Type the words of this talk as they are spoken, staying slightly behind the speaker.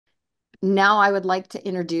Now I would like to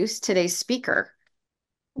introduce today's speaker.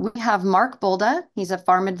 We have Mark Bolda. He's a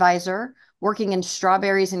farm advisor working in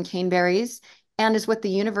strawberries and caneberries and is with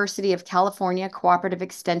the University of California Cooperative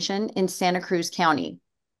Extension in Santa Cruz County.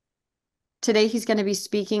 Today he's going to be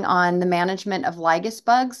speaking on the management of Lygus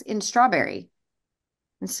bugs in strawberry.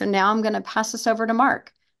 And so now I'm going to pass this over to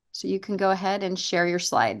Mark. So you can go ahead and share your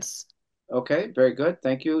slides. Okay, very good.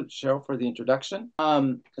 Thank you, Cheryl, for the introduction.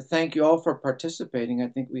 Thank you all for participating. I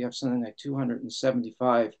think we have something like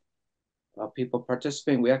 275 people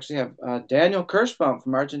participating. We actually have Daniel Kirschbaum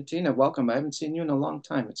from Argentina. Welcome. I haven't seen you in a long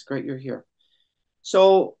time. It's great you're here.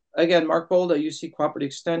 So again, Mark Bolda, UC Cooperative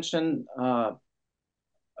Extension,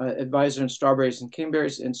 advisor in strawberries and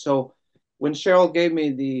caneberries. And so when Cheryl gave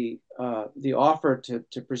me the offer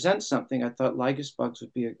to present something, I thought Lygus bugs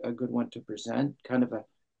would be a good one to present.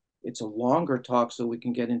 It's a longer talk, so we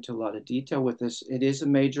can get into a lot of detail with this. It is a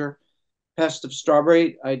major pest of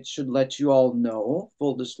strawberry. I should let you all know,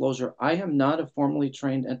 full disclosure, I am not a formally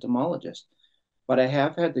trained entomologist, but I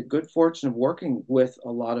have had the good fortune of working with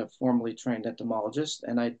a lot of formally trained entomologists,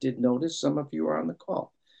 and I did notice some of you are on the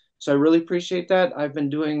call. So I really appreciate that. I've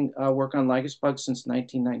been doing work on Lygus bugs since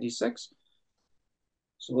 1996.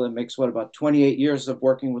 So that makes, what, about 28 years of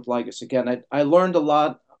working with Lygus. Again, I learned a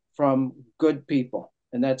lot from good people,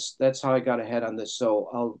 and that's how I got ahead on this. So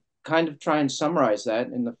I'll kind of try and summarize that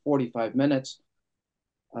in the 45 minutes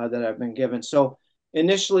that I've been given. So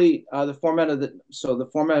initially, the format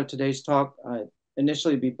of today's talk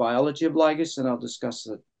initially be biology of Lygus, and I'll discuss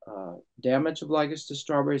the damage of Lygus to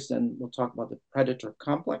strawberries. Then we'll talk about the predator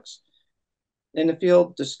complex in the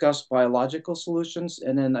field, discuss biological solutions,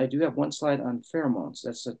 and then I do have one slide on pheromones.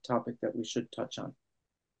 That's a topic that we should touch on.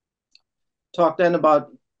 Talk then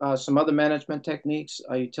about some other management techniques,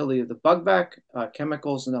 utility of the bug-vac,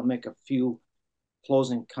 chemicals, and I'll make a few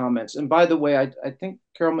closing comments. And by the way, I think,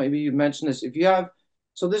 Carol, maybe you mentioned this.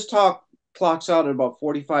 So this talk clocks out at about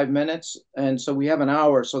 45 minutes, and so we have an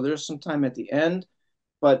hour, so there's some time at the end.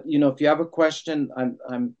 But, if you have a question,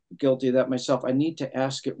 I'm guilty of that myself. I need to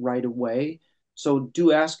ask it right away. So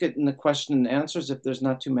do ask it in the question and answers. If there's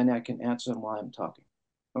not too many, I can answer them while I'm talking.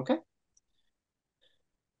 Okay?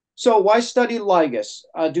 So why study Lygus?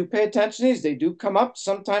 Do pay attention to these. They do come up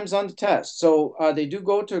sometimes on the test. So they do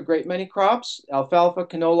go to a great many crops: alfalfa,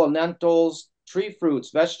 canola, lentils, tree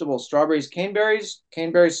fruits, vegetables, strawberries, caneberries.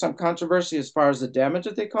 Caneberries, some controversy as far as the damage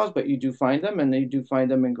that they cause, but you do find them, and you do find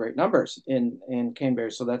them in great numbers in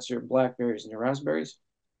caneberries. So that's your blackberries and your raspberries.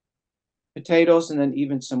 Potatoes, and then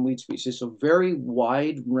even some wheat species. So very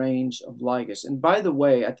wide range of Lygus. And by the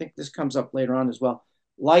way, I think this comes up later on as well.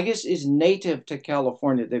 Lygus is native to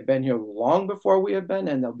California. They've been here long before we have been,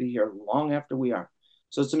 and they'll be here long after we are.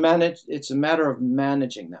 So it's a matter of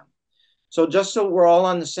managing them. So just so we're all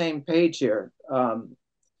on the same page here,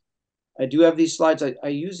 I do have these slides. I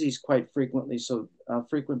use these quite frequently, so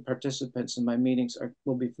frequent participants in my meetings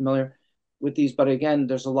will be familiar with these. But again,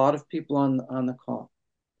 there's a lot of people on the call.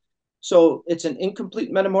 So it's an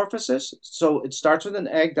incomplete metamorphosis. So it starts with an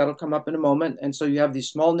egg that'll come up in a moment. And so you have these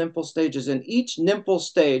small nymphal stages. And each nymphal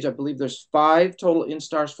stage, I believe there's 5 total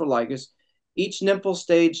instars for Lygus. Each nymphal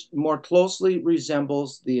stage more closely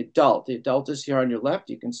resembles the adult. The adult is here on your left.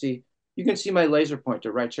 You can see my laser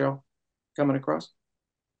pointer, right, Cheryl? Coming across?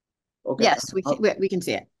 Okay. Yes, we can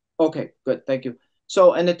see it. Okay, good. Thank you.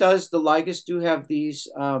 So, and the Lygus do have these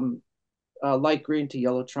light green to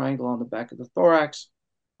yellow triangle on the back of the thorax,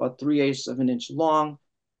 about 3/8 of an inch long.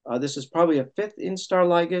 This is probably a 5th instar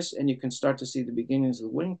Lygus, and you can start to see the beginnings of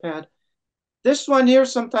the wing pad. This one here,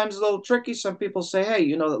 sometimes a little tricky. Some people say,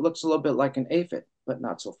 hey, that looks a little bit like an aphid, but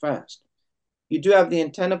not so fast. You do have the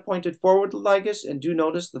antenna pointed forward to Lygus, and do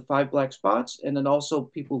notice the 5 black spots. And then also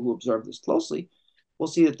people who observe this closely will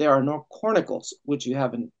see that there are no cornicles, which you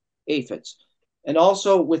have in aphids. And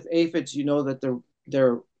also with aphids, you know that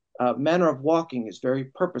their manner of walking is very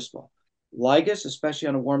purposeful. Lygus, especially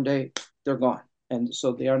on a warm day, they're gone. And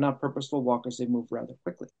so they are not purposeful walkers. They move rather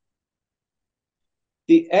quickly.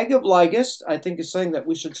 The egg of Lygus, I think, is something that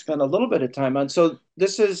we should spend a little bit of time on. So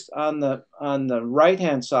this is on the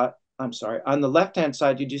right-hand side. I'm sorry, on the left-hand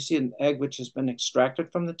side, you do see an egg which has been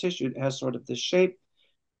extracted from the tissue. It has sort of this shape.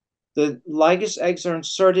 The Lygus eggs are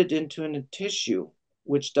inserted into a tissue,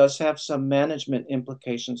 which does have some management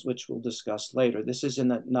implications, which we'll discuss later. This is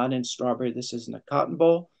not in strawberry. This is in a cotton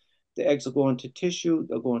boll. The eggs will go into tissue.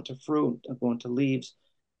 They'll go into fruit. They'll go into leaves.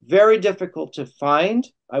 Very difficult to find.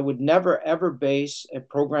 I would never, ever base a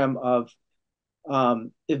program of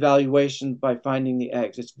evaluation by finding the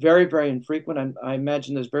eggs. It's very, very infrequent. I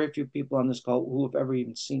imagine there's very few people on this call who have ever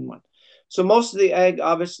even seen one. So most of the egg,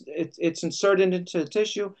 obviously, it's inserted into the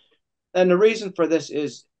tissue. And the reason for this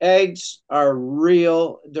is eggs are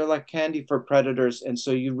real. They're like candy for predators. And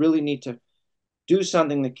so you really need to do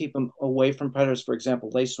something to keep them away from predators. For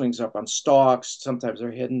example, lacewings up on stalks. Sometimes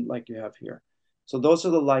they're hidden like you have here. So those are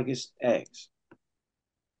the Lygus eggs.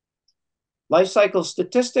 Life cycle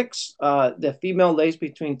statistics, the female lays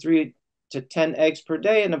between 3 to 10 eggs per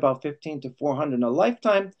day and about 15 to 400 in a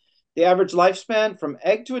lifetime. The average lifespan from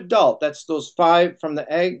egg to adult, that's those 5 from the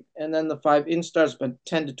egg, and then the 5 instars, but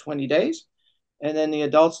 10 to 20 days. And then the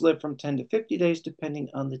adults live from 10 to 50 days, depending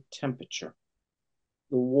on the temperature.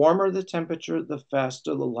 The warmer the temperature, the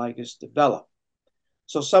faster the Lygus develop.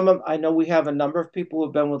 So I know we have a number of people who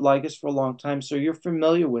have been with Lygus for a long time, so you're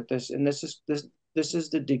familiar with this. And this is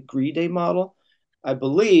the degree day model. I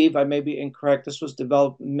believe, I may be incorrect, this was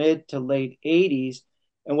developed mid to late 80s.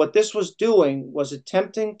 And what this was doing was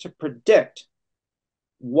attempting to predict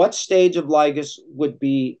what stage of Lygus would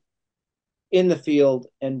be in the field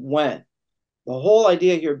and when. The whole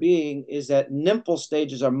idea here being is that nymphal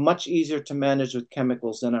stages are much easier to manage with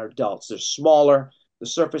chemicals than our adults. They're smaller, the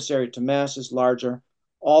surface area to mass is larger,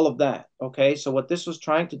 all of that. Okay, so what this was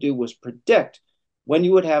trying to do was predict when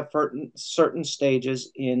you would have certain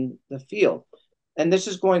stages in the field. And this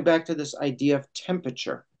is going back to this idea of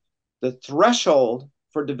temperature. The threshold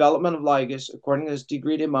for development of Lygus, according to this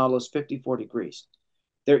degree day model, is 54 degrees.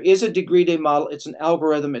 There is a degree day model. It's an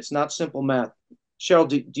algorithm. It's not simple math. Cheryl,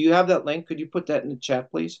 do you have that link? Could you put that in the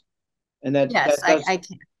chat, please? And Yes, that does I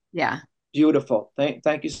can. Yeah. beautiful.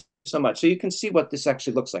 Thank you so much. So you can see what this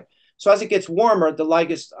actually looks like. So as it gets warmer, the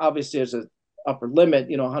Lygus obviously has an upper limit,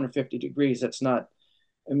 150 degrees. That's not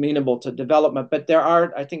amenable to development, but there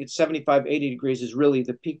are, I think it's 75, 80 degrees is really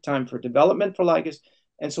the peak time for development for Lygus.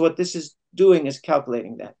 And so what this is doing is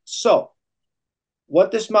calculating that. So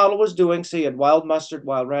what this model was doing, so you had wild mustard,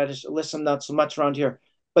 wild radish, alyssum, not so much around here,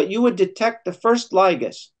 but you would detect the first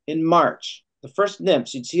Lygus in March, the first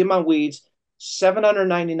nymphs. You'd see them on weeds.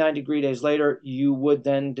 799 degree days later, you would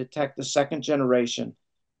then detect the second generation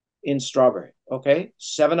in strawberry. Okay,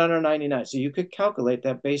 799. So you could calculate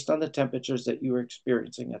that based on the temperatures that you were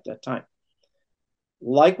experiencing at that time.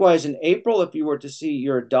 Likewise, in April, if you were to see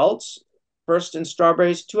your adults first in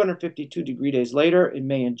strawberries, 252 degree days later in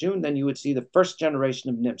May and June, then you would see the first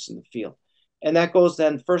generation of nymphs in the field. And that goes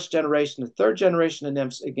then first generation to third generation of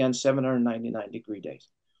nymphs, again, 799 degree days.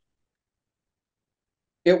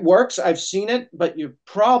 It works. I've seen it, but your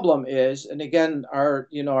problem is, and again, our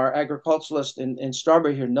agriculturalists in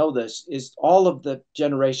strawberry here know this, is all of the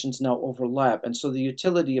generations now overlap, and so the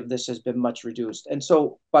utility of this has been much reduced. And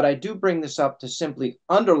so, but I do bring this up to simply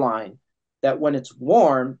underline that when it's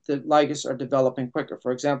warm, the Lygus are developing quicker.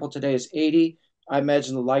 For example, today is 80. I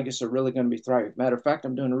imagine the Lygus are really going to be thriving. Matter of fact,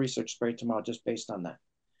 I'm doing a research spray tomorrow just based on that.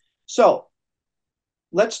 So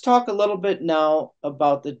let's talk a little bit now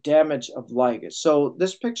about the damage of Lygus. So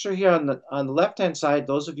this picture here on the left-hand side,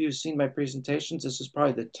 those of you who've seen my presentations, this is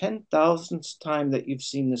probably the 10,000th time that you've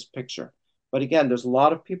seen this picture. But again, there's a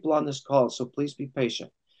lot of people on this call, so please be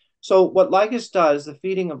patient. So what Lygus does, the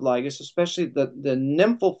feeding of Lygus, especially the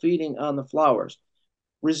nymphal feeding on the flowers,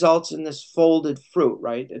 results in this folded fruit,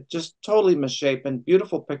 right? It just totally misshapen.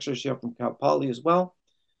 Beautiful pictures here from Cal Poly as well.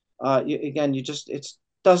 It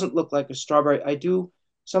doesn't look like a strawberry.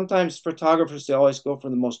 Sometimes photographers, they always go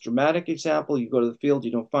for the most dramatic example. You go to the field,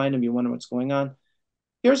 you don't find them, you wonder what's going on.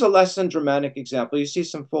 Here's a less than dramatic example. You see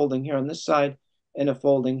some folding here on this side and a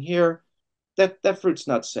folding here. That fruit's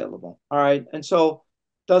not saleable. All right. And so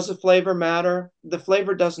does the flavor matter? The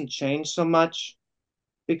flavor doesn't change so much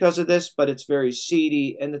because of this, but it's very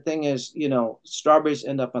seedy. And the thing is, strawberries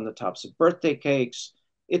end up on the tops of birthday cakes.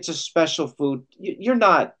 It's a special food. You're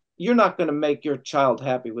not going to make your child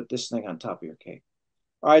happy with this thing on top of your cake.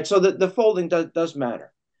 All right, so the folding does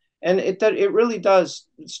matter. And it really does.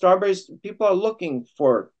 Strawberries, people are looking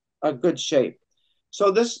for a good shape.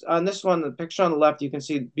 So on this one, the picture on the left, you can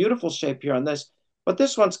see beautiful shape here on this. But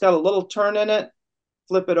this one's got a little turn in it.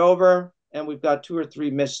 Flip it over, and we've got 2 or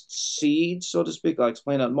 3 missed seeds, so to speak. I'll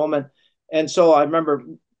explain in a moment. And so I remember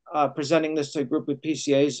presenting this to a group with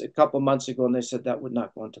PCAs a couple months ago, and they said that would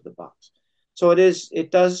not go into the box. So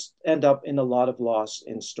it does end up in a lot of loss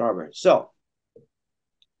in strawberries. So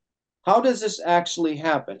how does this actually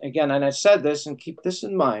happen? Again, and I said this, and keep this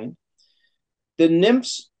in mind, the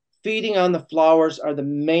nymphs feeding on the flowers are the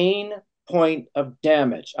main point of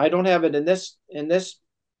damage. I don't have it in this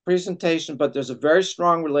presentation, but there's a very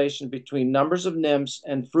strong relation between numbers of nymphs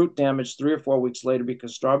and fruit damage 3 or 4 weeks later,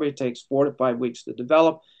 because strawberry takes 4 to 5 weeks to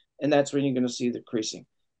develop, and that's when you're going to see the creasing.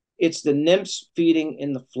 It's the nymphs feeding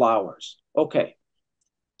in the flowers. Okay.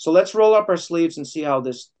 So let's roll up our sleeves and see how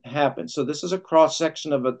this happens. So this is a cross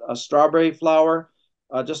section of a strawberry flower.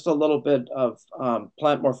 Just a little bit of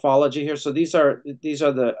plant morphology here. So these are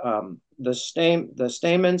the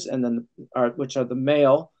stamens, and then which are the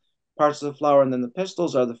male parts of the flower, and then the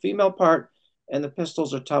pistils are the female part, and the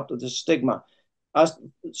pistils are topped with the stigma. Uh,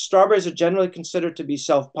 Strawberries are generally considered to be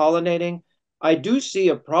self-pollinating. I do see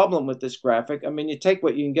a problem with this graphic. I mean, you take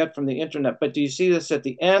what you can get from the internet, but do you see this, that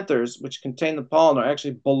the anthers, which contain the pollen, are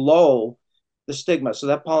actually below the stigma? So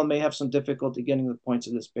that pollen may have some difficulty getting to the points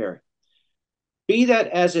of this berry. Be that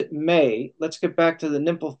as it may, let's get back to the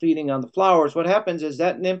nymphal feeding on the flowers. What happens is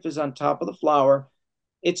that nymph is on top of the flower.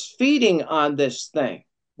 It's feeding on this thing,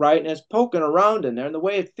 right? And it's poking around in there. And the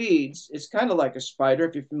way it feeds, it's kind of like a spider,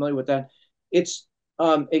 if you're familiar with that. It's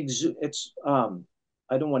I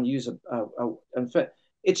don't want to use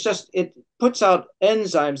it's just, it puts out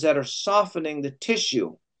enzymes that are softening the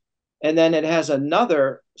tissue. And then it has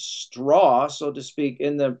another straw, so to speak,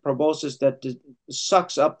 in the proboscis that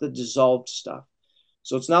sucks up the dissolved stuff.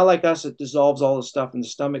 So it's not like us, it dissolves all the stuff in the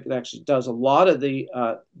stomach. It actually does a lot of the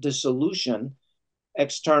dissolution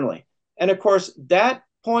externally. And of course, that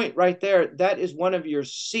point right there, that is one of your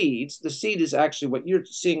seeds. The seed is actually what you're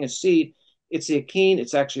seeing, a seed. It's the achene.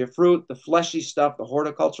 It's actually a fruit. The fleshy stuff, the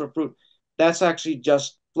horticultural fruit, that's actually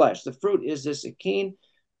just flesh. The fruit is this achene.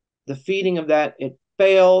 The feeding of that, it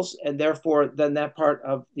fails, and therefore then that part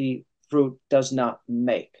of the fruit does not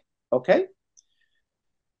make. Okay?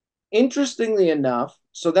 Interestingly enough,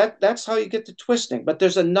 so that's how you get to twisting. But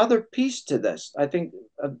there's another piece to this. I think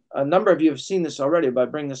a number of you have seen this already, but I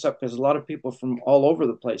bring this up because a lot of people from all over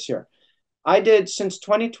the place here. I did, since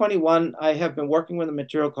 2021, I have been working with a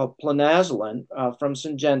material called planazoline from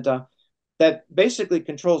Syngenta that basically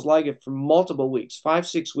controls Lygus for multiple weeks,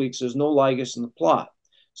 5-6 weeks. There's no Lygus in the plot.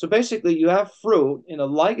 So basically, you have fruit in a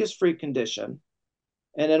Lygus-free condition,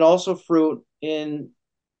 and then also fruit in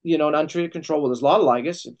an untreated control. Well, there's a lot of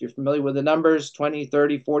Lygus. If you're familiar with the numbers, 20,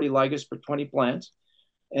 30, 40 Lygus per 20 plants.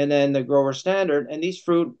 And then the grower standard, and these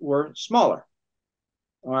fruit were smaller.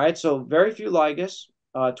 All right, so very few Lygus,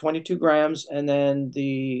 22 grams, and then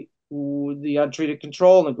the untreated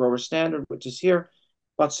control and the grower standard, which is here,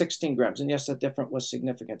 about 16 grams. And yes, that difference was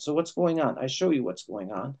significant. So what's going on? I show you what's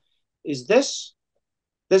going on. Is this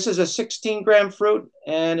is a 16-gram fruit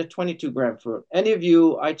and a 22-gram fruit. Any of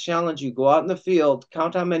you, I challenge you, go out in the field,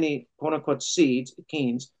 count how many quote-unquote seeds,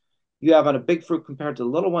 achenes, you have on a big fruit compared to the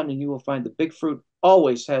little one, and you will find the big fruit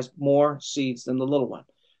always has more seeds than the little one.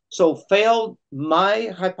 So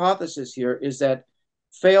my hypothesis here is that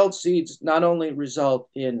failed seeds not only result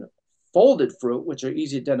in folded fruit, which are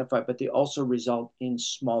easy to identify, but they also result in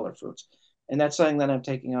smaller fruits. And that's something that I'm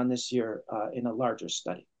taking on this year in a larger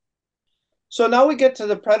study. So now we get to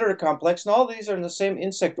the predator complex, and all these are in the same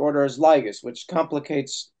insect order as Lygus, which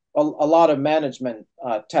complicates a lot of management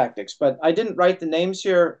tactics. But I didn't write the names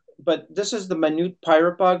here, but this is the minute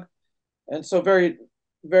pirate bug, and so very,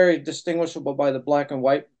 very distinguishable by the black and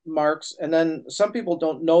white marks. And then some people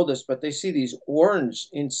don't know this, but they see these orange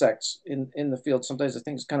insects in the field. Sometimes I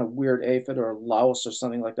think it's kind of weird aphid or louse or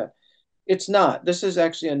something like that. It's not. This is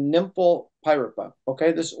actually a nymphal pirate bug.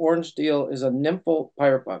 Okay, this orange deal is a nymphal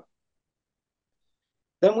pirate bug.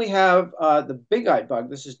 Then we have the big-eyed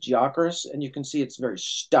bug. This is Geocaris, and you can see it's very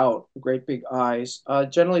stout, great big eyes.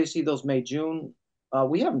 Generally, you see those May, June.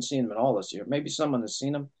 We haven't seen them at all this year. Maybe someone has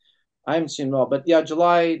seen them. I haven't seen them all. But yeah,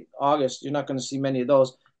 July, August, you're not going to see many of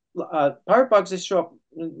those. Pirate bugs, they show up,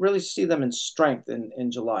 really see them in strength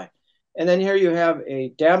in July. And then here you have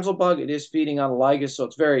a damsel bug. It is feeding on a Lygus, so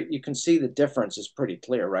it's you can see the difference is pretty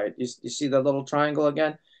clear, right? You see that little triangle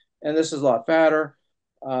again? And this is a lot fatter.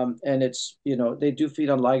 And it's, they do feed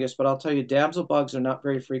on Lygus, but I'll tell you, damsel bugs are not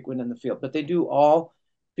very frequent in the field, but they do all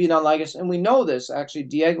feed on Lygus. And we know this, actually.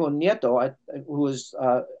 Diego Nieto, who is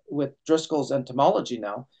with Driscoll's entomology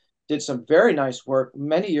now, did some very nice work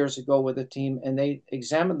many years ago with a team, and they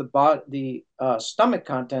examined the stomach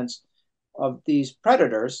contents of these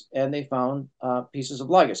predators, and they found pieces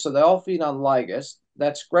of Lygus. So they all feed on Lygus.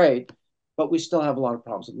 That's great, but we still have a lot of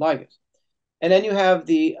problems with Lygus. And then you have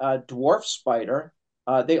the dwarf spider.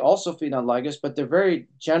 They also feed on Lygus, but they're very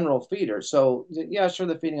general feeders. So yeah, sure,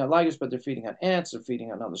 they're feeding on Lygus, but they're feeding on ants, they're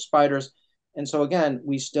feeding on other spiders. And so again,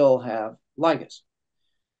 we still have Lygus.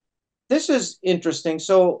 This is interesting.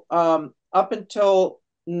 So up until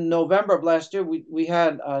November of last year, we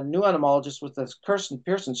had a new entomologist with us, Kirsten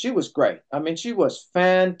Pearson. She was great. I mean, she was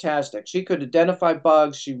fantastic. She could identify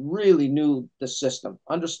bugs. She really knew the system,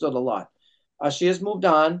 understood a lot. She has moved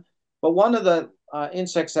on, but one of the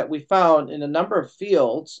insects that we found in a number of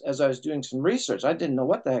fields as I was doing some research, I didn't know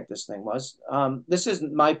what the heck this thing was. This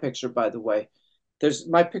isn't my picture, by the way.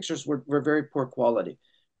 My pictures were very poor quality.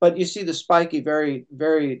 But you see the spiky, very,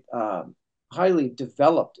 very highly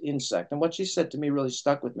developed insect. And what she said to me really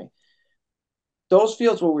stuck with me. Those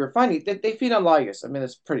fields where we were finding, they feed on Lygus. I mean,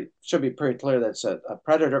 it's pretty, should be pretty clear that's a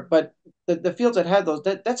predator. But the fields that had those,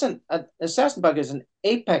 that's an assassin bug is an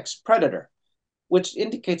apex predator, which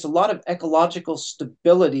indicates a lot of ecological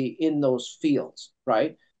stability in those fields,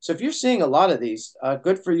 right? So if you're seeing a lot of these,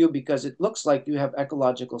 good for you because it looks like you have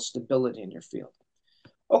ecological stability in your field.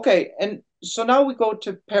 Okay, and so now we go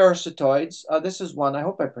to parasitoids. This is one, I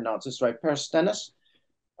hope I pronounce this right, Parastenus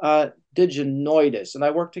digenoidus. And I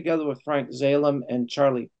worked together with Frank Zalem and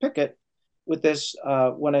Charlie Pickett with this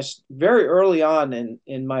when I very early on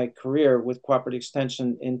in my career with Cooperative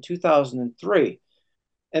Extension in 2003.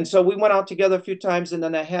 And so we went out together a few times, and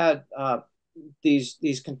then I had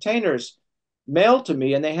these containers mailed to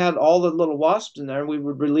me, and they had all the little wasps in there, and we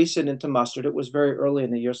would release it into mustard. It was very early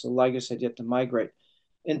in the year, so Lygus had yet to migrate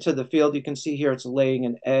into the field. You can see here it's laying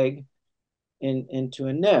an egg into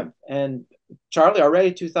a nymph. And Charlie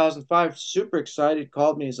already 2005, super excited,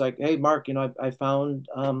 called me. He's like, "Hey, Mark, I found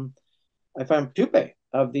pupae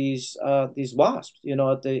of these wasps,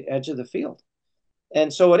 at the edge of the field."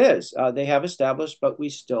 And so it is. They have established, but we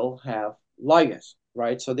still have Lygus,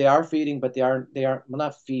 right? So they are feeding, but they are well,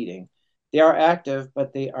 not feeding. They are active,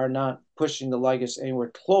 but they are not pushing the Lygus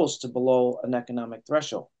anywhere close to below an economic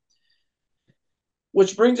threshold.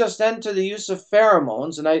 Which brings us then to the use of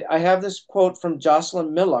pheromones. And I have this quote from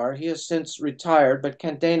Jocelyn Millar. He has since retired, but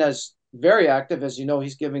Kent Dana is very active. As you know,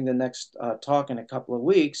 he's giving the next talk in a couple of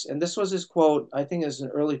weeks. And this was his quote, I think is in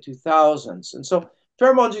the early 2000s. And so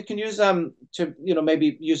pheromones, you can use them to,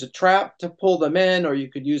 maybe use a trap to pull them in, or you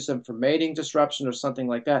could use them for mating disruption or something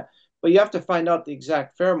like that. But you have to find out the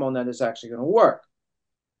exact pheromone that is actually going to work.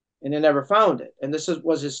 And they never found it. And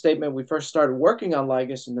was his statement. We first started working on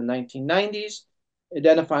Lygus in the 1990s,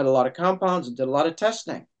 identified a lot of compounds and did a lot of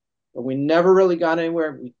testing. But we never really got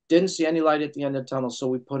anywhere. We didn't see any light at the end of the tunnel, so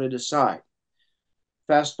we put it aside.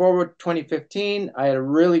 Fast forward 2015, I had a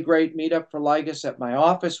really great meetup for Lygus at my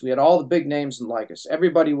office. We had all the big names in Lygus.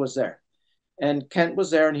 Everybody was there. And Kent was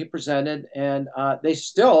there and he presented, and they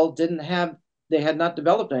still they had not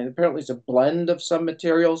developed anything. Apparently it's a blend of some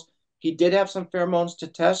materials. He did have some pheromones to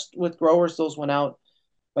test with growers. Those went out.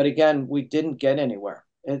 But again, we didn't get anywhere.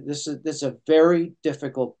 This is a very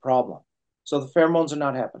difficult problem. So the pheromones are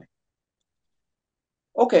not happening.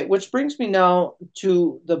 Okay, which brings me now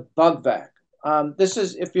to the bug-vac. This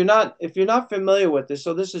is if you're not familiar with this.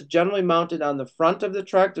 So this is generally mounted on the front of the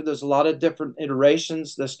tractor. There's a lot of different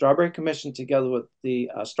iterations. The Strawberry Commission, together with the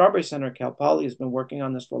Strawberry Center at Cal Poly, has been working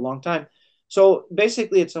on this for a long time. So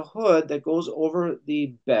basically, it's a hood that goes over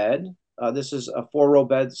the bed. This is a 4-row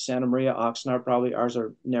bed. Santa Maria, Oxnard, probably ours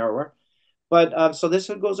are narrower. But so this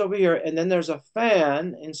hood goes over here, and then there's a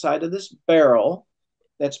fan inside of this barrel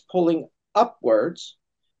that's pulling upwards.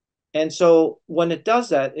 And so when it does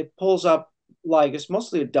that, it pulls up Lygus,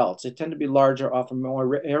 mostly adults. They tend to be larger, offer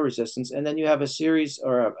more air resistance. And then you have a series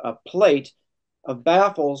or a plate of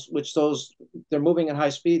baffles, which they're moving at high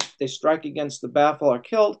speed. They strike against the baffle, are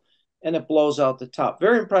killed, and it blows out the top.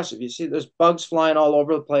 Very impressive. You see there's bugs flying all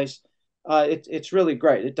over the place. It's really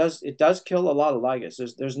great. It does kill a lot of Lygus.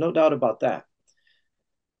 There's no doubt about that.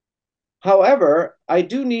 However, I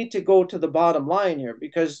do need to go to the bottom line here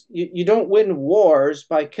because you don't win wars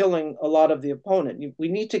by killing a lot of the opponent. We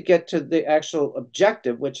need to get to the actual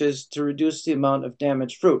objective, which is to reduce the amount of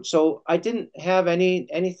damaged fruit. So I didn't have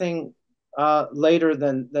anything later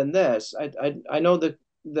than this. I know that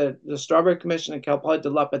the Strawberry Commission and Cal Poly did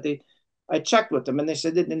a lot, but I checked with them and they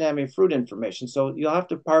said they didn't have any fruit information. So you'll have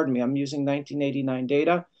to pardon me. I'm using 1989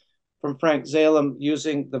 data from Frank Zalem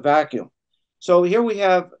using the vacuum. So here we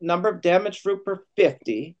have number of damaged fruit per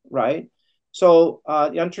 50, right? So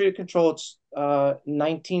the untreated control, it's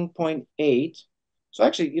 19.8. So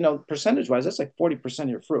actually, percentage-wise, that's like 40% of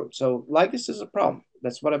your fruit. So Lygus is a problem.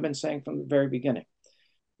 That's what I've been saying from the very beginning.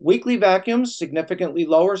 Weekly vacuums, significantly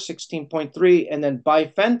lower, 16.3. And then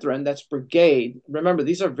bifenthrin, that's brigade. Remember,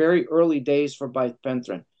 these are very early days for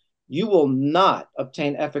bifenthrin. You will not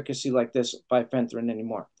obtain efficacy like this bifenthrin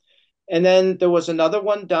anymore. And then there was another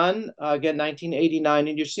one done, again, 1989,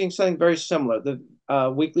 and you're seeing something very similar.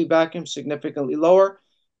 The weekly vacuum significantly lower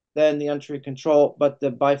than the untreated control, but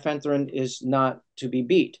the bifenthrin is not to be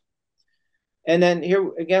beat. And then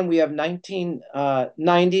here, again, we have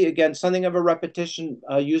 1990, again, something of a repetition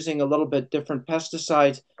using a little bit different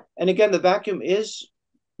pesticides. And again, the vacuum is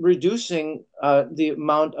reducing the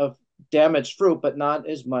amount of damaged fruit, but not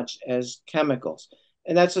as much as chemicals.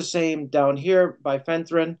 And that's the same down here,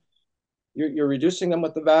 bifenthrin. You're reducing them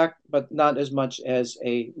with the vac, but not as much as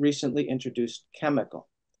a recently introduced chemical.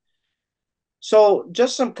 So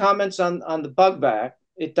just some comments on the bug-vac.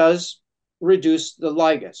 It does reduce the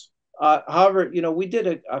Lygus. However, we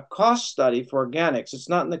did a cost study for organics. It's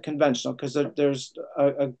not in the conventional because there's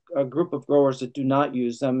a group of growers that do not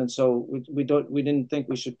use them, and so we didn't think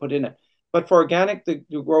we should put in it. But for organic, the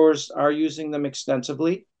growers are using them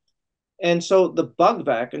extensively, and so the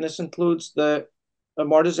bug-vac, and this includes the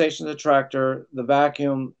amortization of the tractor, the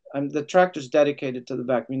vacuum, and the tractor's dedicated to the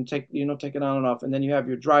vacuum. Take it on and off, and then you have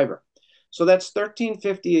your driver. So that's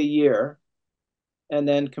 $13.50 a year, and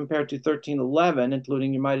then compared to 1311,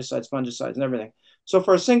 including your miticides, fungicides, and everything. So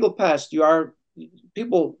for a single pest,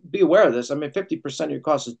 people be aware of this. I mean, 50% of your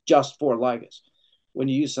cost is just for Lygus when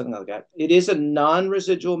you use something like that. It is a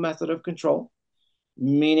non-residual method of control,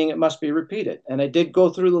 meaning it must be repeated. And I did go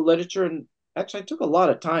through the literature, and actually I took a lot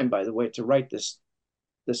of time, by the way, to write this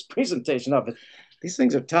presentation of it. These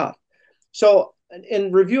things are tough. So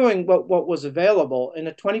in reviewing what was available in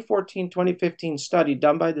a 2014-2015 study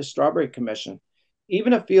done by the Strawberry Commission,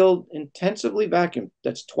 even a field intensively vacuumed,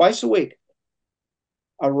 that's twice a week,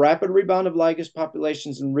 a rapid rebound of Lygus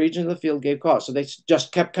populations in regions of the field gave cause. So they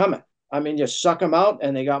just kept coming. I mean, you suck them out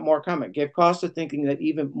and they got more coming. Gave cause to thinking that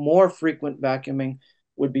even more frequent vacuuming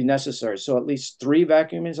would be necessary. So at least 3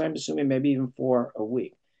 vacuumings, I'm assuming, maybe even 4 a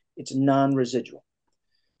week. It's non-residual.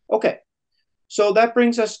 Okay, so that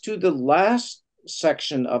brings us to the last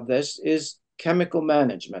section of this is chemical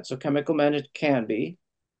management. So chemical management can be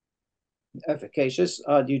efficacious.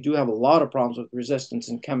 You do have a lot of problems with resistance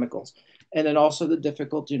in chemicals, and then also the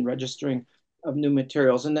difficulty in registering of new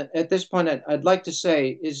materials. And at this point, I'd like to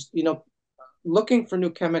say is, looking for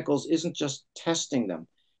new chemicals isn't just testing them.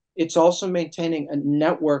 It's also maintaining a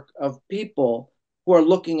network of people who are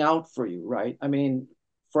looking out for you, right? I mean,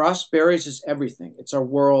 for us, berries is everything. It's our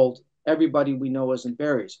world. Everybody we know is in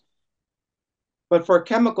berries. But for a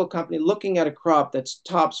chemical company looking at a crop that's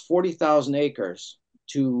tops 40,000 acres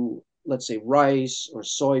to, let's say, rice or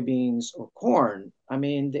soybeans or corn, I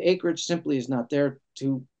mean, the acreage simply is not there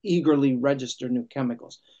to eagerly register new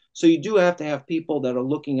chemicals. So you do have to have people that are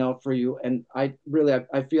looking out for you. And I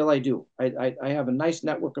feel I do. I have a nice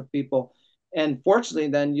network of people. And fortunately,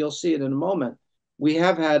 then you'll see it in a moment. We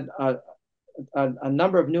have had a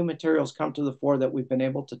number of new materials come to the fore that we've been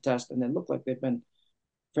able to test, and they look like they've been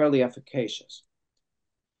fairly efficacious.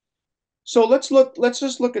 So let's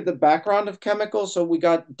just look at the background of chemicals. So we're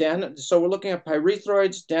looking at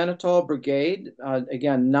pyrethroids, danitol, brigade.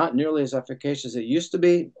 Again, not nearly as efficacious as it used to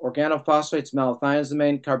be. Organophosphates,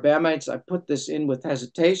 malathiazimine, carbamides. I put this in with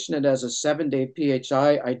hesitation. It has a 7-day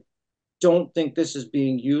PHI. I don't think this is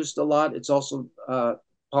being used a lot. It's also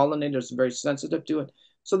pollinators are very sensitive to it.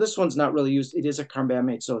 So this one's not really used. It is a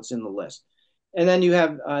carbamate, so it's in the list. And then you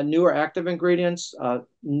have newer active ingredients,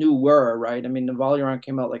 newer, right? I mean, Nivaluron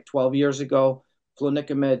came out like 12 years ago.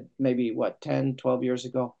 Flunicamid, maybe 10, 12 years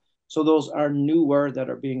ago. So those are newer that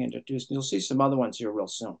are being introduced. And you'll see some other ones here real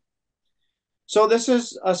soon. So this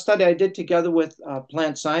is a study I did together with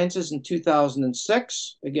Plant Sciences in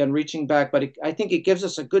 2006. Again, reaching back, but I think it gives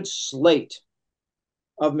us a good slate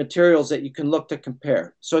of materials that you can look to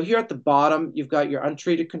compare. So here at the bottom, you've got your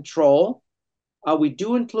untreated control. We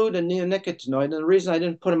do include a neonicotinoid, and the reason I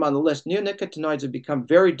didn't put them on the list, neonicotinoids have become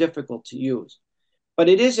very difficult to use. But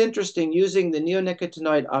it is interesting using the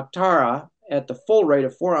neonicotinoid Octara at the full rate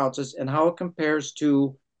of 4 ounces and how it compares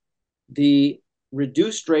to the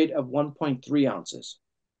reduced rate of 1.3 ounces,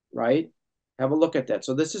 right? Have a look at that.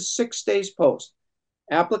 So this is 6 days post.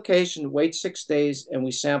 Application, wait 6 days, and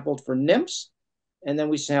we sampled for nymphs, and then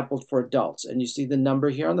we sampled for adults. And you see the number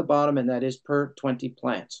here on the bottom, and that is per 20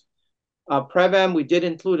 plants. Prevem, we did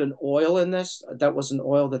include an oil in this. That was an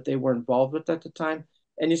oil that they were involved with at the time.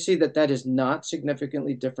 And you see that that is not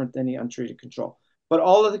significantly different than the untreated control. But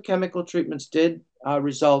all of the chemical treatments did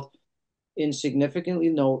result in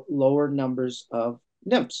significantly lower numbers of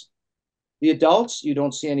nymphs. The adults, you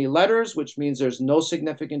don't see any letters, which means there's no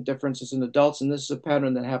significant differences in adults. And this is a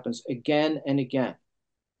pattern that happens again and again.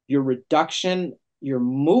 Your reduction, your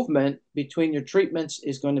movement between your treatments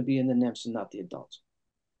is going to be in the nymphs and not the adults.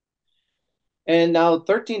 And now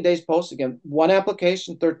 13 days post, again, 1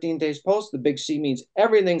 application, 13 days post. The big C means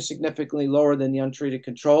everything's significantly lower than the untreated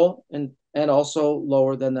control and also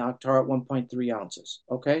lower than the Octara at 1.3 ounces,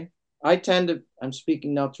 okay? I'm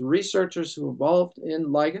speaking now to researchers who are involved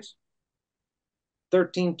in Lygus.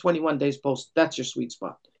 13, 21 days post, that's your sweet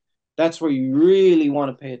spot. That's where you really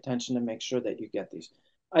want to pay attention and make sure that you get these.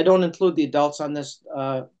 I don't include the adults on this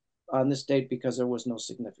date because there was no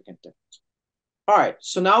significant difference. All right,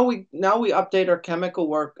 so now we update our chemical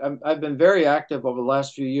work. I've been very active over the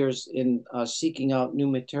last few years in seeking out new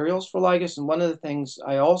materials for Lygus, and one of the things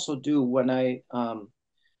I also do when I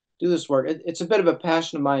do this work, it's a bit of a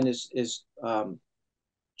passion of mine, is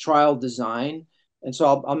trial design. And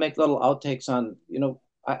so I'll make little outtakes on,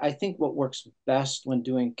 I think what works best when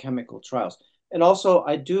doing chemical trials. And also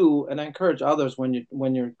I do, and I encourage others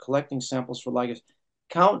when you're collecting samples for Lygus,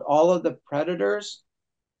 count all of the predators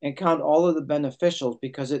and count all of the beneficials,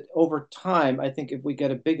 because over time, I think if we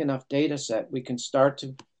get a big enough data set, we can start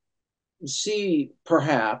to see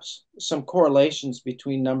perhaps some correlations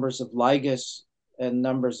between numbers of Lygus and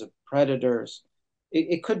numbers of predators.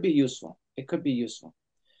 It could be useful. It could be useful.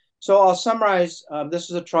 So I'll summarize. This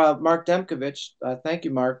is a trial. Mark Demkovich, thank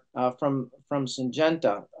you, Mark, from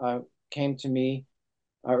Syngenta, came to me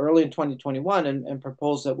early in 2021 and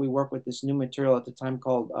proposed that we work with this new material at the time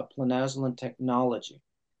called planazoline technology.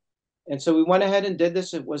 And so we went ahead and did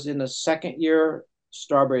this. It was in a second year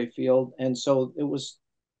strawberry field. And so it was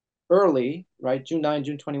early, right? June 9,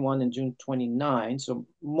 June 21, and June 29. So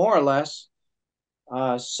more or less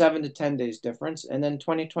 7 to 10 days difference. And then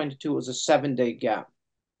 2022 was a 7-day gap.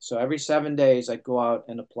 So every 7 days, I'd go out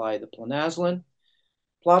and apply the planazoline.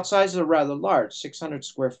 Plot sizes are rather large, 600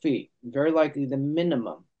 square feet, very likely the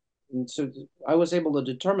minimum. And so I was able to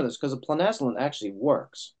determine this because the planazoline actually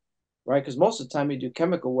works, right? Because most of the time you do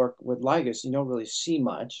chemical work with Lygus, you don't really see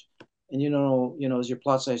much. And you don't know, is your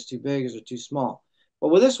plot size too big? Is it too small? But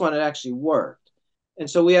with this one, it actually worked. And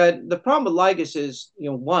so we had the problem with Lygus is,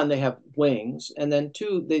 one, they have wings, and then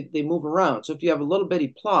two, they move around. So if you have a little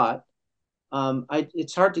bitty plot,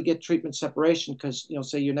 it's hard to get treatment separation because,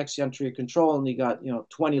 say you're next to untreated control and you got,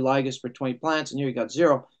 20 Lygus per 20 plants and here you got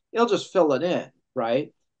 0, it'll just fill it in,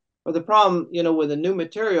 right? But the problem, with a new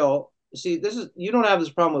material, see, you don't have this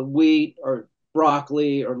problem with wheat or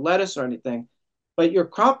broccoli or lettuce or anything, but your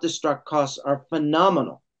crop destruct costs are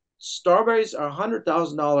phenomenal. Strawberries are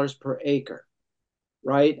 $100,000 per acre,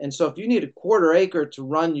 right? And so if you need a quarter acre to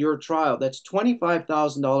run your trial, that's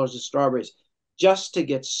 $25,000 of strawberries just to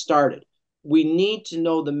get started. We need to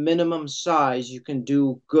know the minimum size you can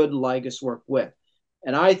do good Lygus work with.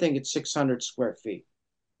 And I think it's 600 square feet,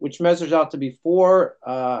 which measures out to be 6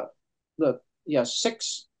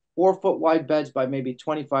 4-foot wide beds by maybe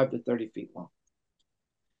 25 to 30 feet long.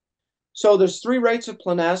 So there's 3 rates of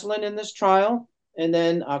planazoline in this trial. And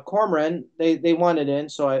then cormorant, they want it in,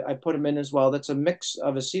 so I put them in as well. That's a mix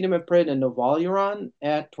of acetamiprid and novaluron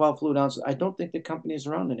at 12 fluid ounces. I don't think the company is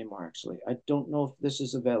around anymore, actually. I don't know if this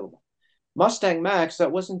is available. Mustang Max,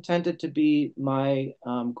 that was intended to be my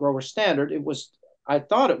grower standard. I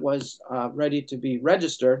thought it was ready to be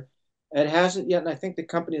registered. It hasn't yet, and I think the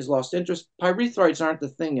company has lost interest. Pyrethroids aren't the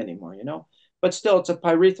thing anymore, But still, it's a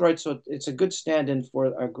pyrethroid, so it's a good stand-in for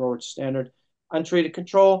a grower standard. Untreated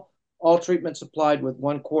control, all treatments applied with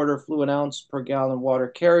 1/4 fluid ounce per gallon water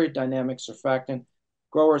carrier, dynamic surfactant.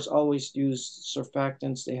 Growers always use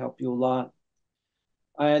surfactants. They help you a lot.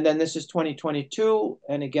 And then this is 2022.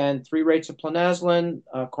 And again, 3 rates of planazoline.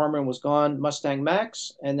 Cormorant was gone, Mustang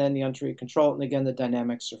Max, and then the untreated control. And again, the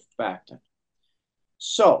dynamic surfactant.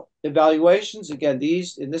 So evaluations, again,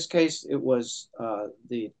 in this case, it was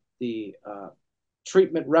the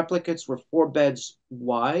treatment replicates were 4 beds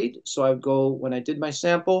wide. So I would go, when I did my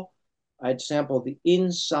sample, I'd sample the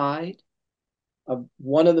inside of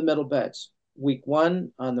one of the middle beds. Week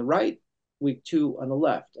 1 on the right, week 2 on the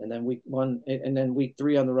left, and then week 1, and then week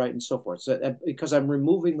 3 on the right, and so forth. So because I'm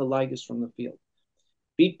removing the Lygus from the field.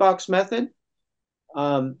 Beatbox method.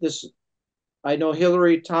 This I know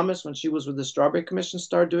Hillary Thomas, when she was with the Strawberry Commission,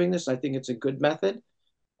 started doing this. I think it's a good method.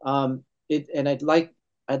 And I'd like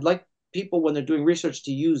people, when they're doing research,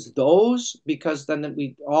 to use those, because then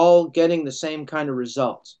we all getting the same kind of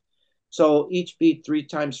results. So each beat 3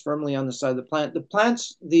 times firmly on the side of the plant.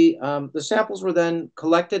 The samples were then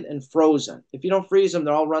collected and frozen. If you don't freeze them,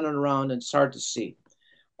 they're all running around and it's hard to see.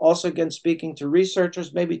 Also, again, speaking to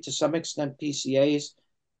researchers, maybe to some extent PCAs,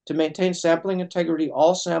 to maintain sampling integrity,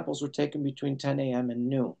 all samples were taken between 10 a.m. and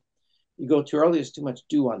noon. You go too early, there's too much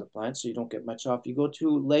dew on the plant, so you don't get much off. You go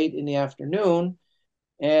too late in the afternoon,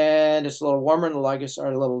 and it's a little warmer and the Lygus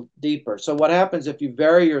are a little deeper. So what happens if you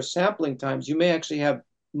vary your sampling times, you may actually have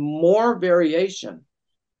more variation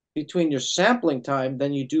between your sampling time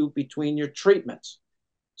than you do between your treatments.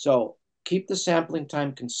 So keep the sampling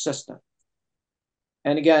time consistent.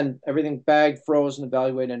 And again, everything bagged, frozen,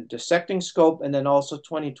 evaluated in dissecting scope. And then also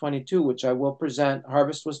 2022, which I will present,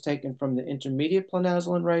 harvest was taken from the intermediate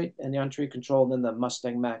planazoline rate and the untreated control, and then the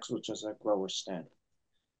Mustang Max, which is a grower standard.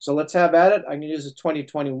 So let's have at it. I'm going to use the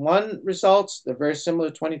 2021 results. They're very similar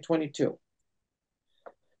to 2022.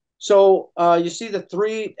 So you see the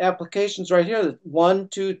three applications right here, 1,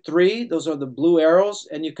 2, 3. Those are the blue arrows.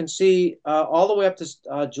 And you can see all the way up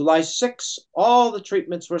to July 6th, all the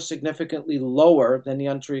treatments were significantly lower than the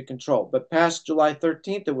untreated control. But past July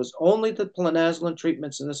 13th, it was only the planazoline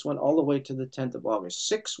treatments, and this went all the way to the 10th of August.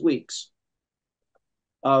 6 weeks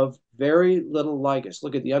of very little Lygus.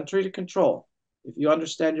 Look at the untreated control. If you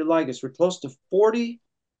understand your Lygus, we're close to 40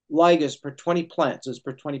 Lygus per 20 plants. It's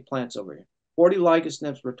per 20 plants over here. 40 Lygus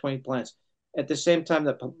nymphs per 20 plants. At the same time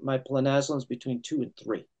that my planazoline is between 2 and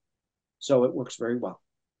 3. So it works very well.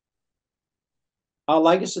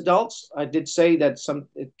 Lygus adults, I did say that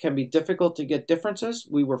it can be difficult to get differences.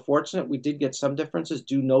 We were fortunate. We did get some differences.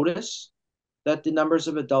 Do notice that the numbers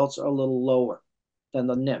of adults are a little lower than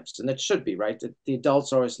the nymphs. And it should be, right? The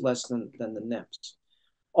adults are always less than the nymphs.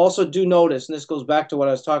 Also, do notice, and this goes back to what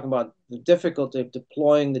I was talking about, the difficulty of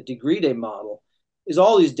deploying the degree day model, is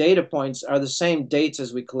all these data points are the same dates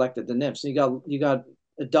as we collected the nymphs. You got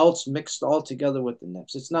adults mixed all together with the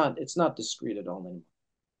nymphs. It's not discrete at all anymore.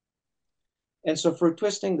 And so fruit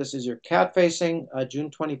twisting, this is your cat facing.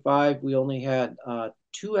 June 25, we only had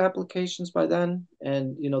 2 applications by then,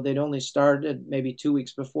 and they'd only started maybe 2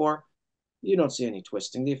 weeks before. You don't see any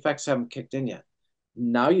twisting. The effects haven't kicked in yet.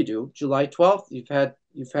 Now you do. July 12th,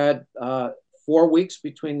 you've had 4 weeks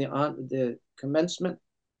between the commencement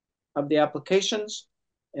of the applications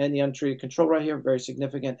and the untreated control right here, very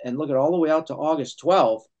significant. And look at all the way out to August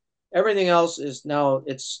 12th. Everything else is now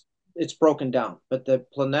it's broken down. But the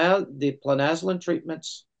planazoline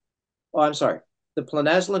treatments, oh, I'm sorry, the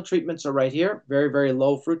planazoline treatments are right here, very, very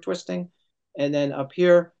low fruit twisting. And then up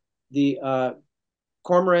here, the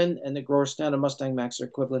Cormoran and the grower standard Mustang Max are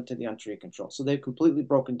equivalent to the untreated control. So they've completely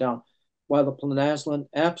broken down, while the planazoline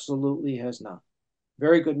absolutely has not.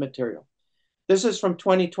 Very good material. This is from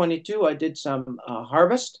 2022. I did some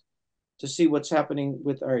harvest to see what's happening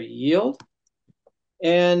with our yield.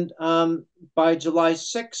 And by July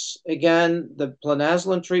 6th, again, the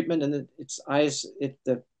planazoline treatment, and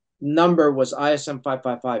the number was ISM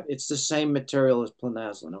 555. It's the same material as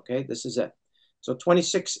planazoline, okay? This is it. So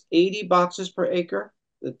 2680 boxes per acre,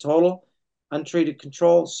 the total. Untreated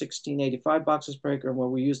control, 1685 boxes per acre. And where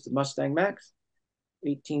we used the Mustang Max,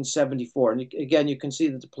 1874. And again, you can see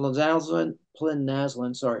that the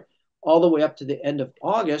planazoline, sorry, all the way up to the end of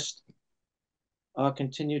August,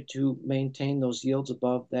 continue to maintain those yields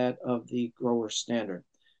above that of the grower standard.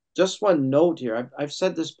 Just one note here, I've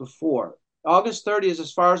said this before. August 30 is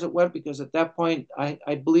as far as it went, because at that point,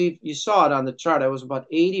 I believe you saw it on the chart. I was about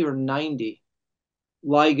 80 or 90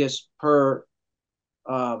 Lygus per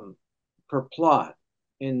plot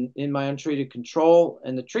in my untreated control,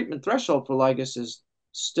 and the treatment threshold for Lygus is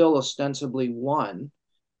still ostensibly 1.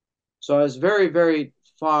 So I was very, very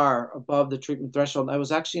far above the treatment threshold. I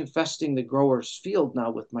was actually infesting the grower's field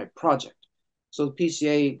now with my project. So the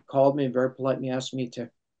PCA called me and very politely asked me to,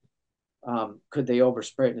 could they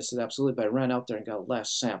overspray it? And I said, absolutely. But I ran out there and got a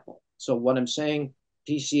last sample. So what I'm saying,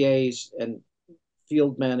 PCAs and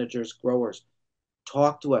field managers, growers,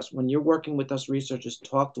 talk to us. When you're working with us researchers,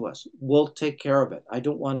 talk to us. We'll take care of it. I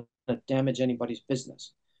don't want to damage anybody's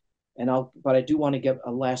business. But I do want to get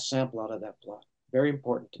a last sample out of that plot. Very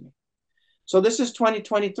important to me. So this is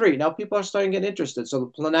 2023. Now people are starting to get interested. So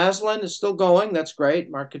the planazoline is still going. That's great.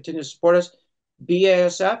 Mark continues to support us.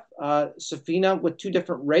 BASF, Safina with 2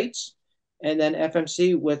 different rates, and then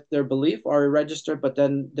FMC with their belief are registered, but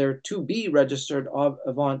then they're to be registered of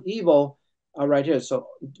Avant Evo right here. So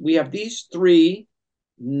we have these 3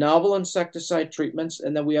 novel insecticide treatments,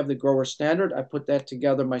 and then we have the grower standard. I put that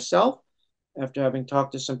together myself after having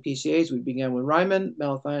talked to some PCAs. We began with Ryman,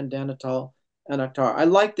 malathion, danitol, and Actar. I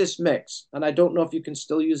like this mix, and I don't know if you can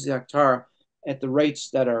still use the Actar at the rates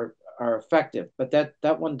that are effective, but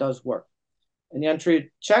that one does work. And the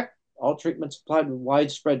untreated check, all treatments applied with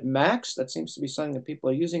widespread max. That seems to be something that people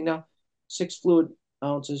are using now. 6 fluid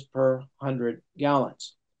ounces per 100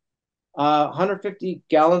 gallons. 150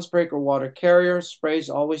 gallons per acre water carrier. Sprays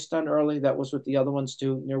always done early. That was with the other ones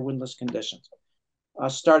too, near windless conditions.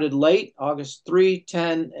 Started late, August 3,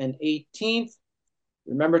 10, and 18th.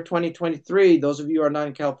 Remember 2023, those of you who are not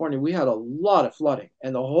in California, we had a lot of flooding,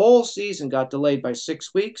 and the whole season got delayed by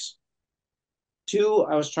 6 weeks. 2,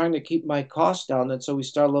 I was trying to keep my costs down, and so we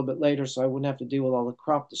started a little bit later so I wouldn't have to deal with all the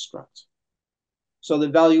crop destructs. So the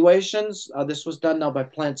evaluations, this was done now by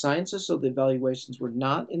Plant Sciences, so the evaluations were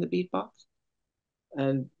not in the beet box.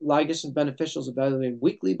 And Lygus and beneficials evaluated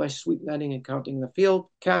weekly by sweep netting and counting in the field.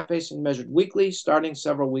 Cat facing measured weekly, starting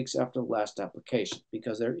several weeks after the last application,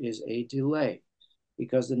 because there is a delay,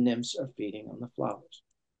 because the nymphs are feeding on the flowers.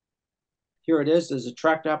 Here it is. There's a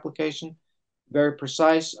tracked application, very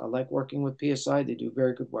precise. I like working with PSI. They do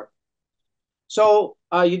very good work. So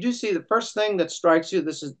you do see the first thing that strikes you.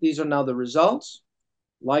 These are now the results.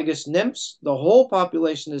 Lygus nymphs, the whole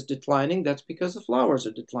population is declining. That's because the flowers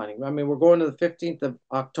are declining. I mean, we're going to the 15th of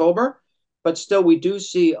October, but still we do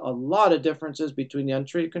see a lot of differences between the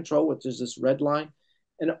untreated control, which is this red line,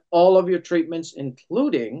 and all of your treatments,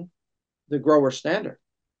 including the grower standard.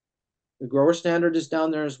 The grower standard is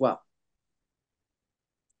down there as well.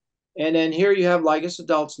 And then here you have Lygus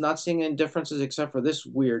adults not seeing any differences except for this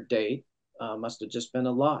weird date. Must have just been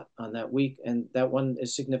a lot on that week. And that one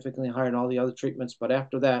is significantly higher than all the other treatments. But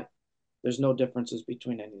after that, there's no differences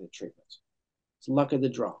between any of the treatments. It's luck of the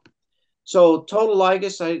draw. So total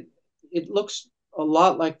Lygus, it looks a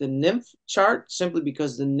lot like the nymph chart simply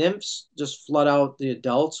because the nymphs just flood out the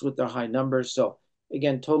adults with their high numbers. So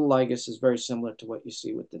again, total Lygus is very similar to what you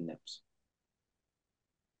see with the nymphs.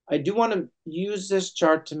 I do want to use this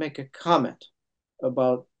chart to make a comment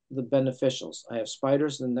about the beneficials. I have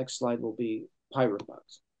spiders, and the next slide will be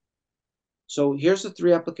pyrobugs. So here's the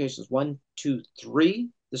three applications. 1, 2, 3.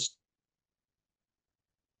 This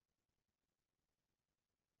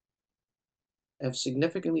have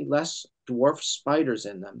significantly less dwarf spiders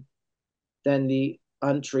in them than the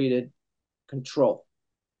untreated control.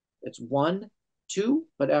 It's 1, 2,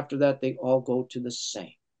 but after that, they all go to the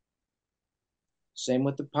same. Same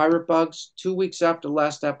with the pirate bugs. 2 weeks after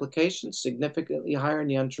last application, significantly higher in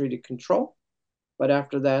the untreated control. But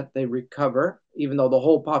after that, they recover, even though the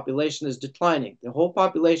whole population is declining. The whole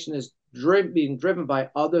population is being driven by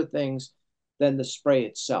other things than the spray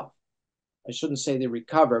itself. I shouldn't say they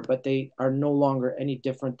recover, but they are no longer any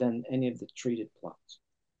different than any of the treated plots.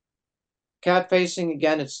 Cat facing,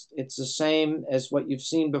 again, it's the same as what you've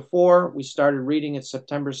seen before. We started reading it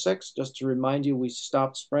September 6th. Just to remind you, we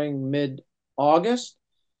stopped spraying mid-August.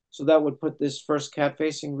 So that would put this first cat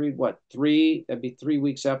facing read, that'd be 3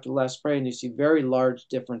 weeks after the last spray. And you see very large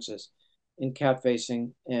differences in cat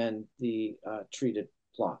facing and the treated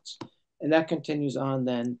plots. And that continues on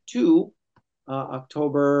then to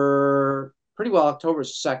October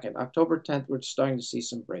 2nd. October 10th, we're starting to see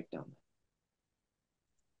some breakdown.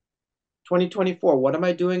 2024, what am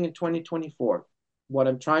I doing in 2024? What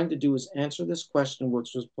I'm trying to do is answer this question,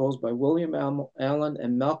 which was posed by William Allen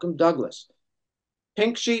and Malcolm Douglas.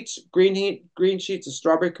 Pink sheets, green sheets, the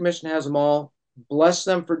Strawberry Commission has them all. Bless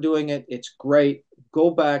them for doing it. It's great.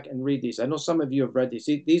 Go back and read these. I know some of you have read these.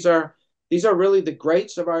 These are really the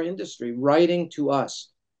greats of our industry writing to us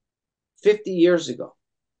 50 years ago.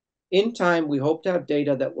 In time, we hope to have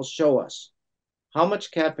data that will show us how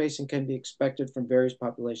much cat facing can be expected from various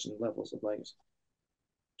population levels of Lygus.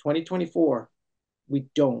 2024, we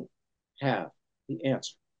don't have the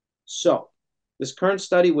answer. So this current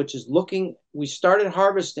study, which is we started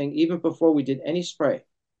harvesting even before we did any spray.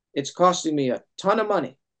 It's costing me a ton of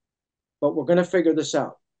money, but we're going to figure this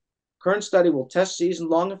out. Current study will test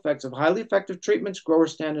season-long effects of highly effective treatments, grower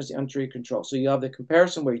standards, and untreated control. So you have the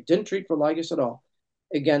comparison where you didn't treat for Lygus at all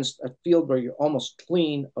against a field where you're almost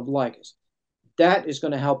clean of Lygus. That is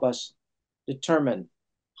going to help us determine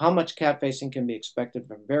how much cat facing can be expected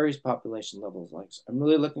from various population levels. I'm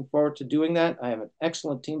really looking forward to doing that. I have an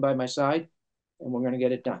excellent team by my side, and we're going to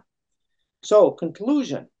get it done. So,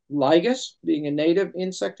 conclusion, Lygus, being a native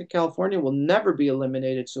insect to California, will never be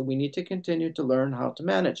eliminated, so we need to continue to learn how to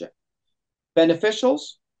manage it.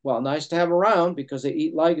 Beneficials, while nice to have around because they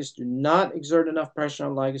eat Lygus, do not exert enough pressure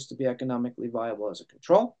on Lygus to be economically viable as a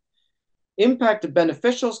control. Impact of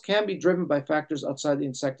beneficials can be driven by factors outside the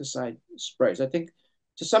insecticide sprays. I think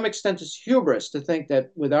to some extent it's hubris to think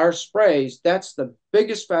that with our sprays, that's the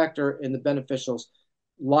biggest factor in the beneficials.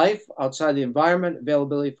 Life outside the environment,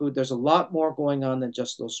 availability of food, there's a lot more going on than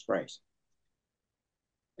just those sprays.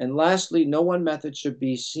 And lastly, no one method should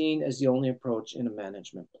be seen as the only approach in a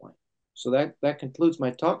management plan. So that concludes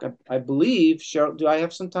my talk. I believe, Cheryl, do I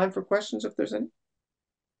have some time for questions if there's any?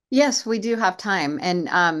 Yes, we do have time.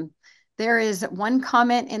 And there is one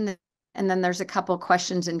comment and then there's a couple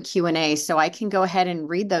questions in Q&A. So I can go ahead and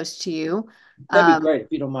read those to you. That'd be great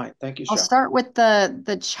if you don't mind. Thank you, I'll Cheryl. start with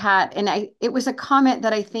the chat. And it was a comment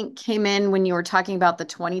that I think came in when you were talking about the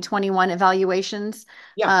 2021 evaluations.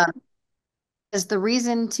 Yeah. Is the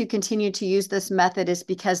reason to continue to use this method is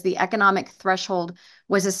because the economic threshold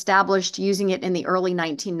was established using it in the early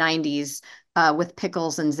 1990s with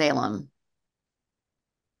pickles and Salem.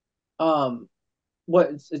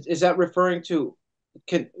 What is that referring to?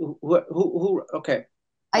 Who okay.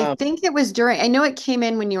 I think it was I know it came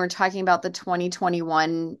in when you were talking about the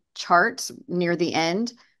 2021 charts near the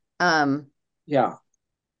end. Yeah.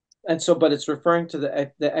 And so, but it's referring to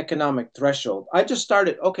the economic threshold. I just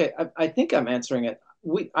started, okay, I think I'm answering it.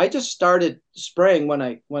 I just started spraying when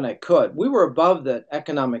I could. We were above the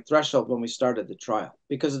economic threshold when we started the trial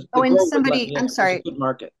because Oh, the and grower would let somebody, me in. I'm It was a sorry, good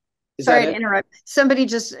market. Is that sorry to it? interrupt. Somebody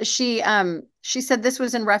just she said this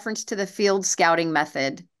was in reference to the field scouting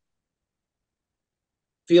method.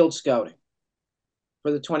 Field scouting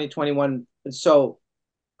for the 2021. So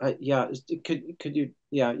yeah, could you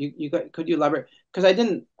yeah you got could you elaborate? Because I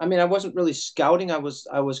didn't. I mean, I wasn't really scouting. I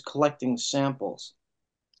was collecting samples.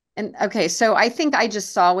 And okay, so I think I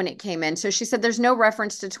just saw when it came in. So she said there's no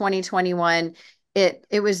reference to 2021. It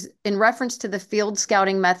was in reference to the field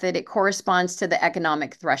scouting method. It corresponds to the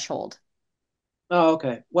economic threshold. Oh,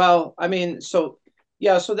 okay. Well, I mean, so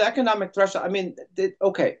yeah, so the economic threshold, I mean,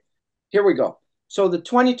 okay, here we go. So the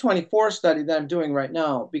 2024 study that I'm doing right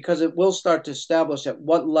now, because it will start to establish at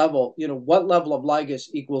what level, what level of Lygus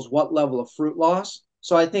equals what level of fruit loss.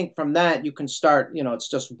 So I think from that you can start, it's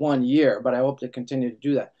just 1 year, but I hope to continue to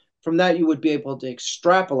do that. From that, you would be able to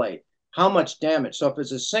extrapolate how much damage. So if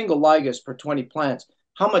it's a single Lygus per 20 plants,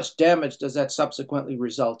 how much damage does that subsequently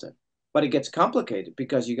result in? But it gets complicated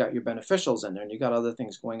because you got your beneficials in there and you got other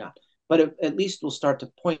things going on. But at least we'll start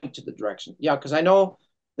to point to the direction. Yeah, because I know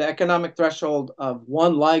the economic threshold of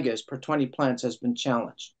one Lygus per 20 plants has been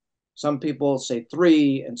challenged. Some people say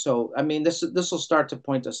three. And so, I mean, this will start to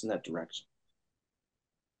point us in that direction.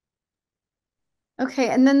 Okay,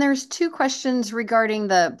 and then there's two questions regarding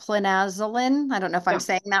the plinazoline. I don't know if I'm Yeah.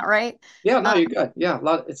 saying that right. Yeah, no, you're good. Yeah,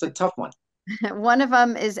 it's a tough one. One of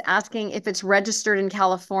them is asking if it's registered in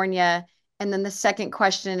California, and then the second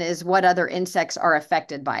question is what other insects are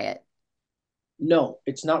affected by it. No,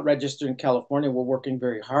 it's not registered in California. We're working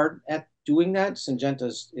very hard at doing that.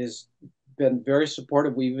 Syngenta's is been very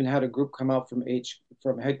supportive. We even had a group come out from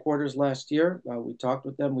headquarters last year. We talked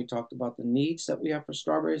with them. We talked about the needs that we have for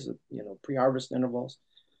strawberries, pre-harvest intervals,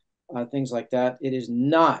 things like that. It is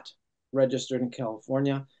not registered in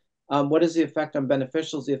California. What is the effect on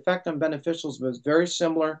beneficials? The effect on beneficials was very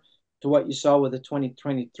similar to what you saw with the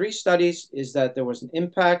 2023 studies, is that there was an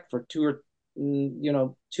impact for 2,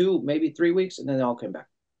 maybe 3 weeks, and then they all came back.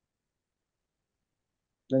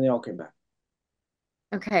 Then they all came back.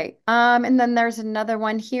 Okay. And then there's another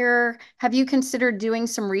one here. Have you considered doing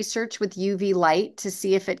some research with UV light to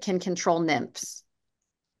see if it can control nymphs?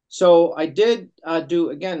 So I did do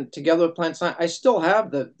again together with plant science. I still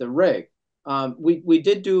have the rig. We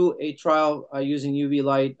did do a trial using UV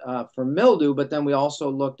light for mildew, but then we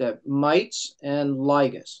also looked at mites and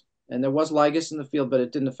Lygus. And there was Lygus in the field, but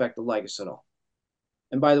it didn't affect the Lygus at all.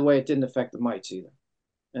 And by the way, it didn't affect the mites either.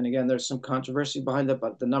 And again, there's some controversy behind it,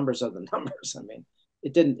 but the numbers are the numbers. I mean,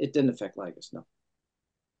 it didn't affect Lygus, no.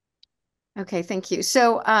 Okay, thank you.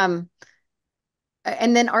 So, and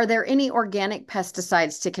then are there any organic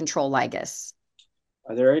pesticides to control Lygus?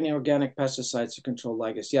 Are there any organic pesticides to control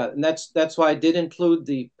Lygus? Yeah, and that's why I did include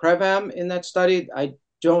the Prevam in that study.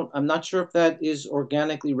 I'm not sure if that is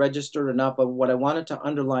organically registered or not, but what I wanted to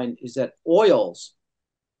underline is that oils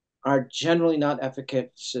are generally not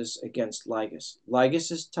efficacious against Lygus. Lygus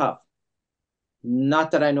is tough. Not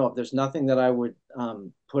that I know of. There's nothing that I would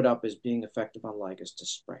put up as being effective on Lygus to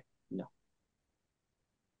spray. No.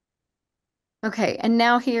 Okay, and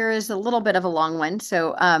now here is a little bit of a long one.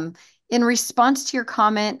 So, in response to your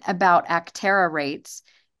comment about Actera rates,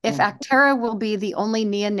 if Mm. Actera will be the only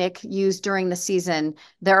neonic used during the season,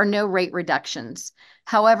 there are no rate reductions.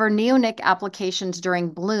 However, neonic applications during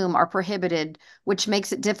bloom are prohibited, which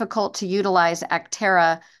makes it difficult to utilize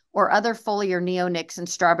Actera or other foliar neonics in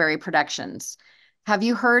strawberry productions. Have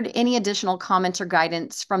you heard any additional comments or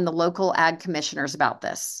guidance from the local ag commissioners about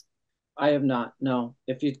this? I have not. No.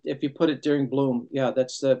 If you put it during bloom, yeah,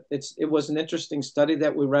 it was an interesting study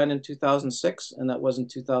that we ran in 2006, and that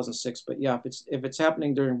wasn't 2006. But yeah, if it's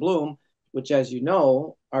happening during bloom, which as you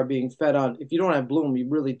know are being fed on, if you don't have bloom, you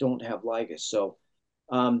really don't have Lygus. So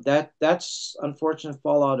that's unfortunate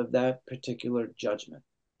fallout of that particular judgment.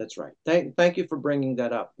 That's right. Thank you for bringing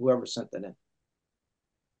that up. Whoever sent that in.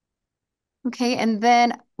 Okay, and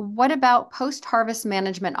then what about post-harvest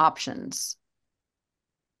management options?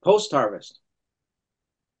 Post harvest.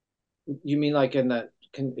 You mean like in the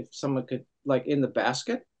can if someone could like in the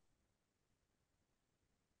basket?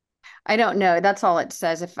 I don't know. That's all it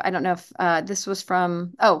says. If I don't know if this was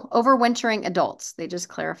from, oh, overwintering adults. They just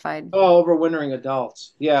clarified. Oh, overwintering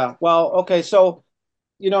adults. Yeah. Well, okay. So,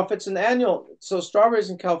 if it's an annual, so strawberries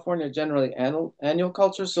in California are generally annual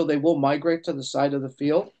culture, so they will migrate to the side of the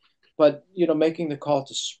field. But, making the call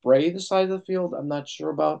to spray the side of the field, I'm not sure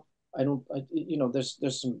about. I don't, I,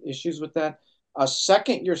 there's some issues with that. A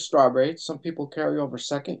second year strawberry, some people carry over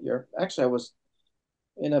second year. Actually, I was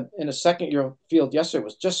in a second year field yesterday. It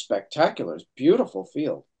was just spectacular. It's a beautiful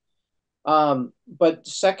field. But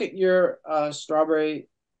second year strawberry,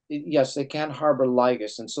 yes, they can harbor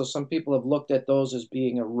Lygus. And so some people have looked at those as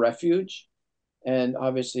being a refuge. And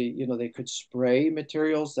obviously, they could spray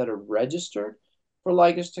materials that are registered for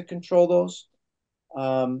Lygus to control those.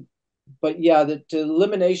 Um, but yeah, the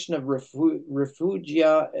elimination of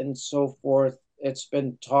refugia and so forth, it's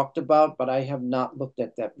been talked about, but I have not looked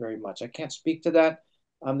at that very much. I can't speak to that.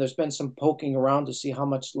 There's been some poking around to see how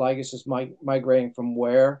much Lygus is migrating from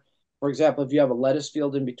where. For example, if you have a lettuce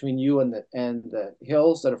field in between you and the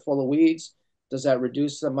hills that are full of weeds, does that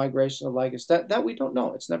reduce the migration of Lygus? That we don't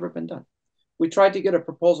know. It's never been done. We tried to get a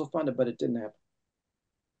proposal funded, but it didn't happen.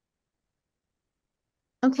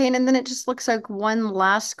 Okay, and then it just looks like one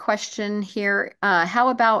last question here. How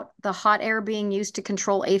about the hot air being used to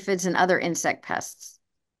control aphids and other insect pests?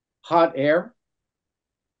 Hot air.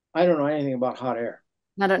 I don't know anything about hot air.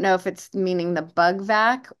 I don't know if it's meaning the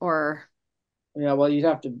bug-vac or Yeah, well, you'd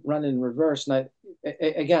have to run in reverse. And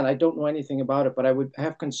again, I don't know anything about it, but I would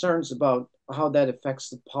have concerns about how that affects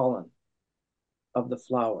the pollen of the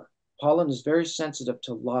flower. Pollen is very sensitive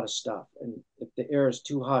to a lot of stuff. And if the air is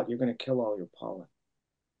too hot, you're going to kill all your pollen.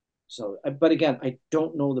 So, but again, I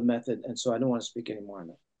don't know the method. And so I don't want to speak anymore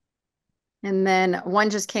on and then one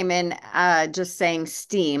just came in just saying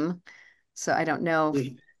steam. So I don't know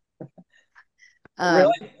if, that.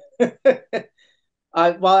 um, Really?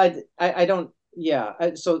 Well, I don't.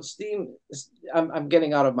 Yeah. So steam. I'm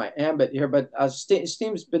getting out of my ambit here, but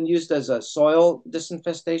steam's been used as a soil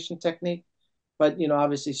disinfestation technique. But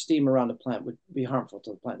obviously, steam around the plant would be harmful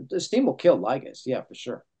to the plant. The steam will kill Lygus, yeah, for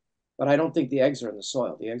sure. But I don't think the eggs are in the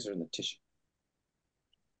soil. The eggs are in the tissue.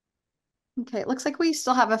 okay, it looks like we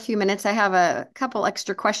still have a few minutes. I have a couple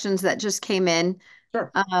extra questions that just came in.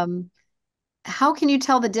 Sure. Um, how can you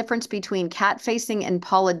tell the difference between cat facing and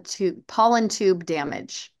pollen tube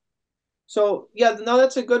damage? So yeah, no,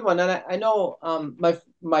 that's a good one, and I know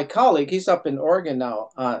my colleague, he's up in Oregon now,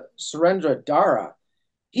 Surendra Dara.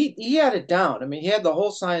 He had it down. I mean, he had the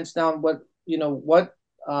whole science down. What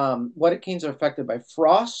achenes are affected by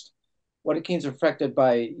frost, what achenes are affected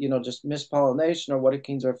by just mispollination, or what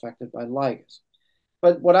achenes are affected by Lygus.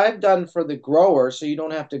 But what I've done for the grower, so you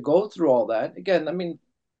don't have to go through all that. Again, I mean,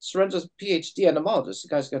 Sorendra's a PhD entomologist.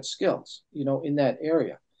 The guy's got skills, in that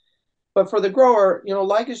area. But for the grower,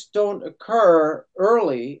 Lygus don't occur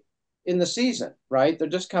early in the season, right? They're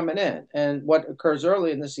just coming in. And what occurs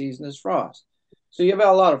early in the season is frost. So you have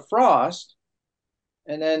a lot of frost,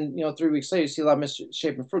 and then 3 weeks later you see a lot of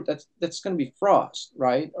misshapen fruit. That's going to be frost,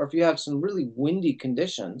 right? Or if you have some really windy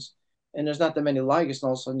conditions and there's not that many Lygus, and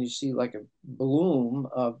all of a sudden you see like a bloom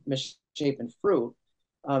of misshapen fruit,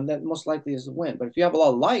 that most likely is the wind. But if you have a lot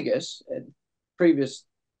of Lygus previous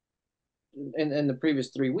in the previous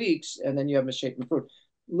 3 weeks, and then you have misshapen fruit.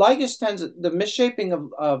 Lygus tends, the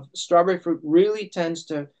misshaping of strawberry fruit really tends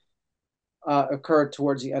to occur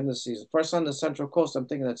towards the end of the season. For us on the Central Coast, I'm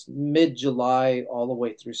thinking that's mid-July all the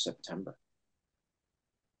way through September.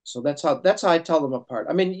 So that's how I tell them apart.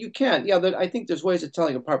 I mean, you can, yeah. I think there's ways of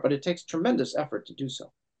telling apart, but it takes tremendous effort to do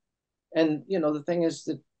so. And the thing is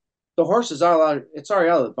that the horses are allowed. It's already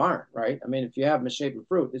out of the barn, right? I mean, if you have misshapen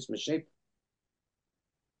fruit, it's misshapen.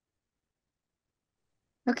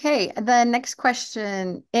 Okay, the next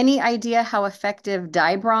question. Any idea how effective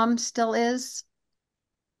Dibrom still is?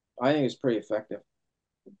 I think it's pretty effective.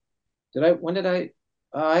 When did I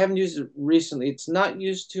haven't used it recently. It's not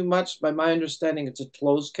used too much. By my understanding, it's a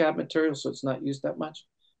closed cab material, so it's not used that much.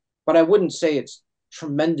 But I wouldn't say it's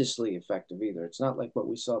tremendously effective either. It's not like what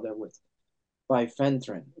we saw there with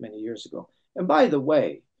bifenthrin many years ago. And by the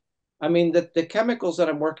way, I mean, the chemicals that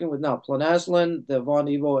I'm working with now, planazelin, the Von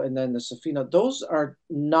Evo, and then the Safina, those are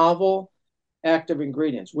novel active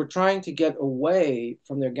ingredients. We're trying to get away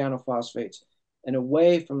from the organophosphates and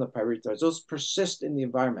away from the pyrethroids. Those persist in the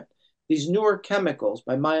environment. These newer chemicals,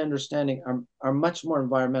 by my understanding, are much more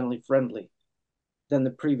environmentally friendly than the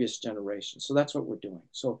previous generation. So that's what we're doing.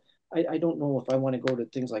 So I don't know if I want to go to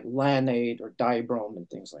things like lanate or dibrome and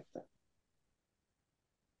things like that.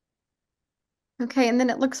 Okay, and then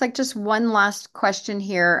it looks like just one last question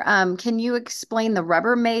here. Can you explain the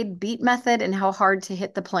Rubbermaid beat method and how hard to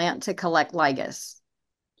hit the plant to collect Lygus?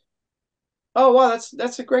 Oh, wow,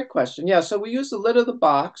 that's a great question. Yeah, so we use the lid of the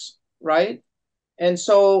box, right? And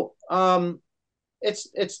so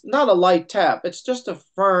it's not a light tap. It's just a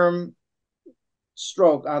firm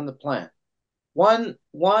stroke on the plant. One,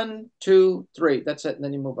 two, three. That's it, and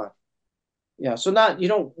then you move on. Yeah, so not you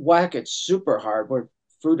don't whack it super hard where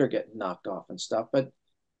fruit are getting knocked off and stuff, but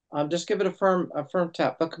just give it a firm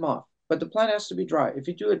tap. They'll come off. But the plant has to be dry. If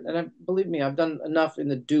you do it, and believe me, I've done enough in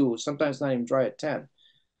the dew. Sometimes not even dry at 10.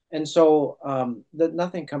 And so that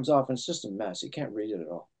nothing comes off, and it's just a mess. You can't read it at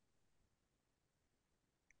all.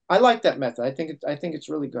 I like that method. I think it's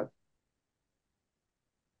really good.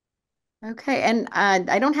 Okay, and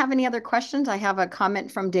I don't have any other questions. I have a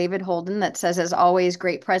comment from David Holden that says, as always,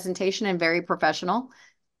 great presentation and very professional.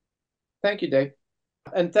 Thank you, Dave.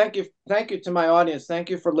 And thank you to my audience. Thank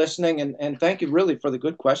you for listening, and thank you really for the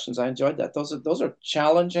good questions. I enjoyed that. Those are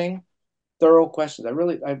challenging, thorough questions.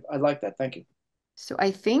 I like that. Thank you. So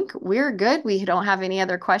I think we're good. We don't have any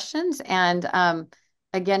other questions. And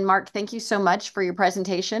again, Mark, thank you so much for your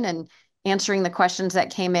presentation and answering the questions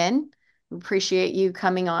that came in. We appreciate you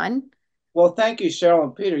coming on. Well, thank you, Cheryl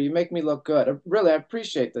and Peter. You make me look good. Really, I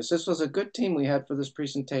appreciate this. This was a good team we had for this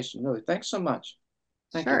presentation. Really, thanks so much.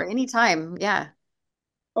 Thank you. Sure, anytime. Yeah.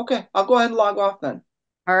 Okay, I'll go ahead and log off then.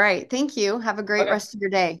 All right. Thank you. Have a great Okay. rest of your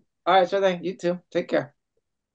day. All right, so thank you too. Take care.